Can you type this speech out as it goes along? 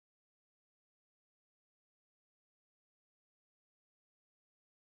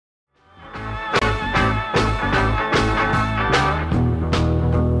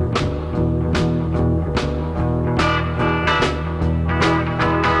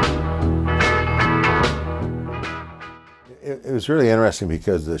it was really interesting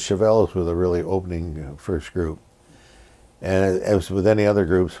because the Chevelles were the really opening first group. And as with any other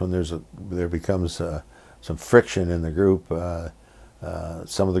groups, when there becomes some friction in the group,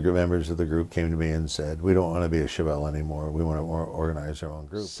 some of the members of the group came to me and said, we don't want to be a Chevelle anymore. We want to organize our own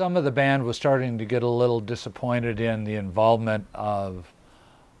group. Some of the band was starting to get a little disappointed in the involvement of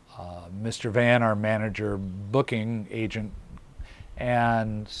Mr. Van, our manager, booking agent.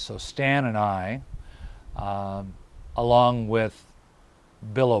 And so Stan and I, along with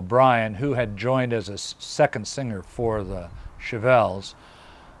Bill O'Brien, who had joined as a second singer for the Chevelles,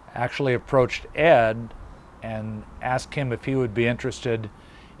 actually approached Ed and asked him if he would be interested,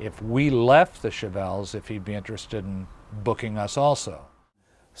 if we left the Chevelles, if he'd be interested in booking us also.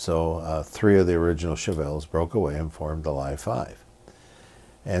 So 3 of the original Chevelles broke away and formed the Live 5.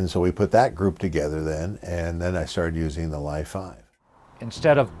 And so we put that group together then, and then I started using the Live 5.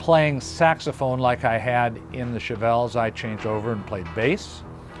 Instead of playing saxophone like I had in the Chevelles, I changed over and played bass.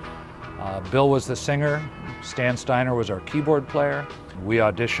 Bill was the singer, Stan Steiner was our keyboard player. We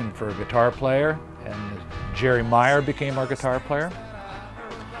auditioned for a guitar player, and Jerry Meier became our guitar player.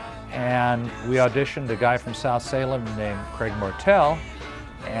 And we auditioned a guy from South Salem named Craig Martel,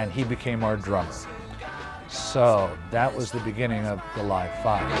 and he became our drummer. So that was the beginning of the Live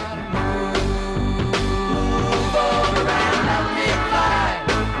 5.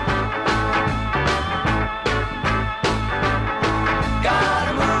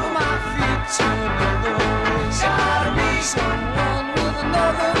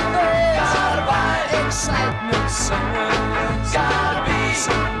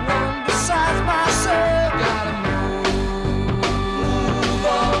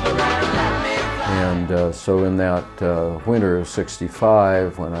 And so in that winter of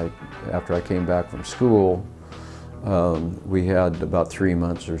 '65, after I came back from school, we had about 3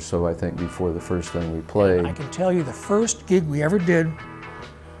 months or so, I think, before the first thing we played. I can tell you the first gig we ever did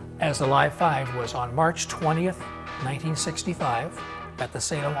as the Live 5 was on March 20th, 1965 at the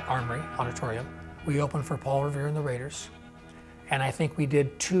Salem Armory Auditorium. We opened for Paul Revere and the Raiders, and I think we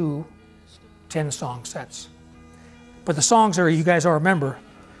did 2 10-song sets. But the songs, you guys all remember,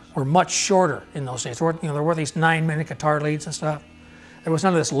 were much shorter in those days. There were these 9-minute guitar leads and stuff. There was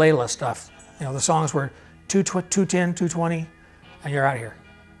none of this Layla stuff. The songs were 210, 220, and you're out of here.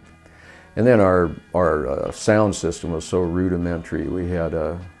 And then our sound system was so rudimentary. We had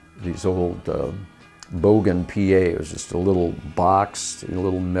these old Bogan PA. It was just a little box, a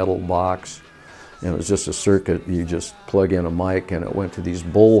little metal box. And it was just a circuit. You just plug in a mic and it went to these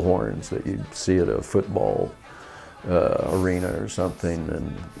bullhorns that you'd see at a football arena or something,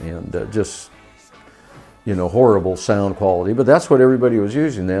 and just, horrible sound quality. But that's what everybody was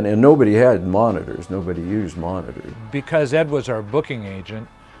using then, and nobody had monitors. Nobody used monitors. Because Ed was our booking agent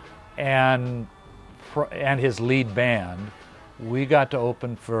and his lead band, we got to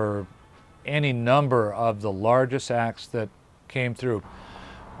open for any number of the largest acts that came through.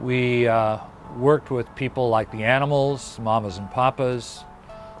 We worked with people like the Animals, Mamas and Papas,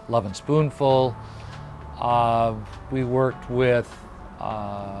 Lovin' Spoonful. We worked with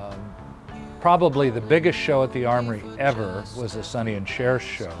probably the biggest show at the Armory ever was the Sonny and Cher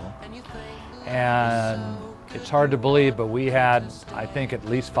show. And it's hard to believe, but we had, I think, at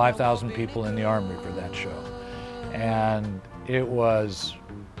least 5,000 people in the Armory for that show. And it was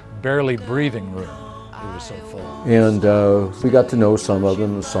barely breathing room. It was so full. And we got to know some of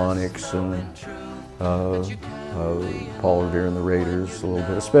them, the Sonics and Paul Revere and the Raiders a little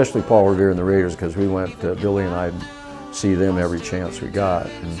bit, especially Paul Revere and the Raiders, because we went, Billy and I'd see them every chance we got.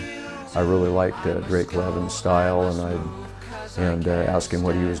 And I really liked Drake Levin's style, and ask him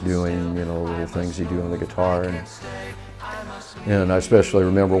what he was doing, little things he'd do on the guitar. And I especially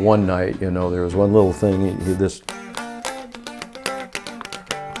remember one night, there was one little thing,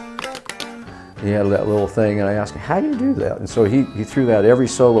 he had that little thing, and I asked him, how do you do that? And so he threw that every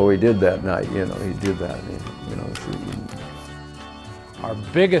solo he did that night, he did that. Our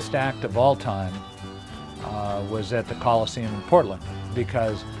biggest act of all time was at the Coliseum in Portland,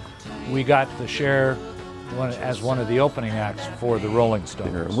 because we got to share as one of the opening acts for the Rolling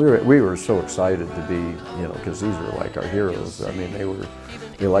Stones. We were so excited to be, because these were like our heroes. I mean,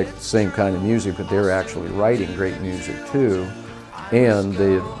 they liked the same kind of music, but they were actually writing great music too. And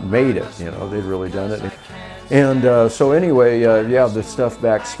they had made it, they'd really done it. And so anyway, yeah, the stuff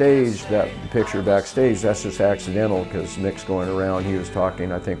backstage, that picture backstage, that's just accidental, because Mick's going around, he was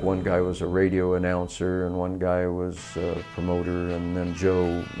talking, I think one guy was a radio announcer and one guy was a promoter, and then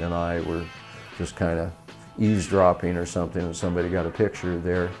Joe and I were just kind of eavesdropping or something, and somebody got a picture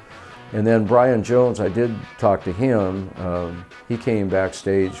there. And then Brian Jones, I did talk to him. He came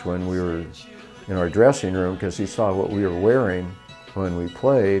backstage when we were in our dressing room because he saw what we were wearing when we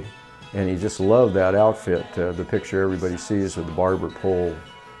played, and he just loved that outfit, the picture everybody sees of the barber pole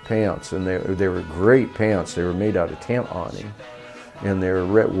pants. And they were great pants. They were made out of tent awning, and they were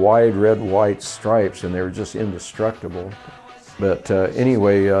wide red, white stripes, and they were just indestructible. But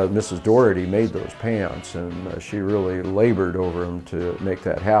anyway, Mrs. Doherty made those pants, and she really labored over them to make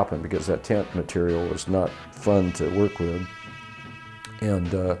that happen because that tent material was not fun to work with.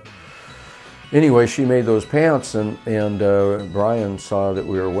 And anyway, she made those pants, and Brian saw that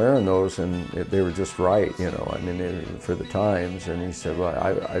we were wearing those, and they were just right, you know, I mean, for the times. And he said, well,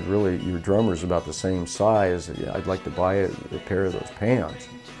 I'd really, your drummer's about the same size. I'd like to buy a pair of those pants.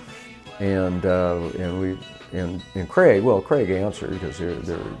 And Craig, well, Craig answered because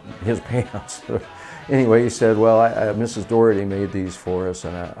they're his pants. Anyway, he said, well, Mrs. Doherty made these for us,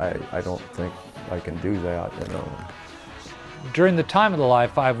 and I don't think I can do that, you know. During the time of the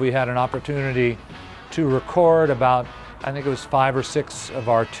Live 5, we had an opportunity to record about, I think it was 5 or 6 of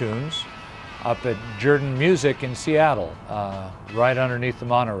our tunes up at Jordan Music in Seattle, right underneath the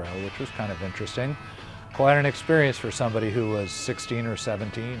monorail, which was kind of interesting. Quite an experience for somebody who was 16 or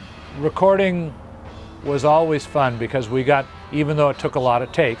 17. Recording was always fun because we got, even though it took a lot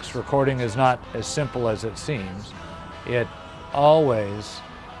of takes, recording is not as simple as it seems. It always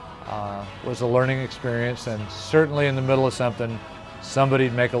was a learning experience, and certainly in the middle of something,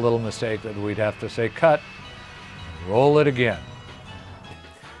 somebody'd make a little mistake that we'd have to say, cut, roll it again.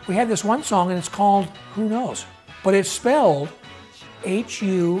 We had this one song, and it's called Who Knows? But it's spelled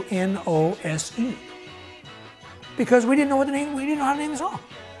H-U-N-O-S-E. Because we didn't know what the name, we didn't know how to name the song.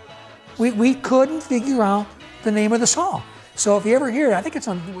 We couldn't figure out the name of the song. So if you ever hear it, I think it's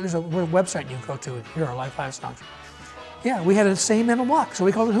on, there's a website you can go to and hear our Live 5 songs. Yeah, we had the same mental block, so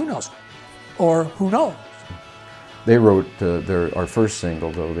we called it Who Knows? Or Who Knows? They wrote our first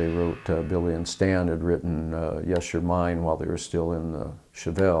single, though. They wrote, Billy and Stan had written Yes, You're Mine while they were still in the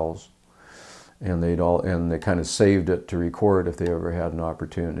Chevelles. And they kind of saved it to record if they ever had an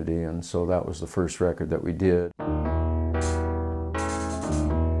opportunity. And so that was the first record that we did.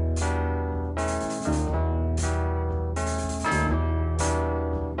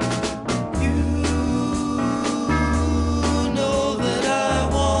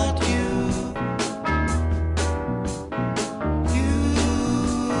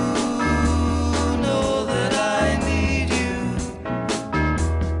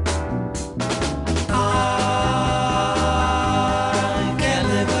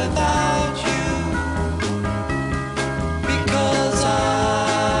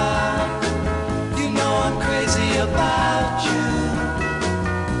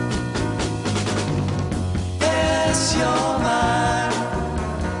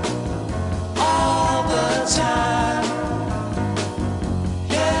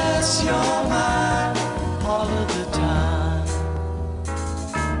 Yes, you're mine.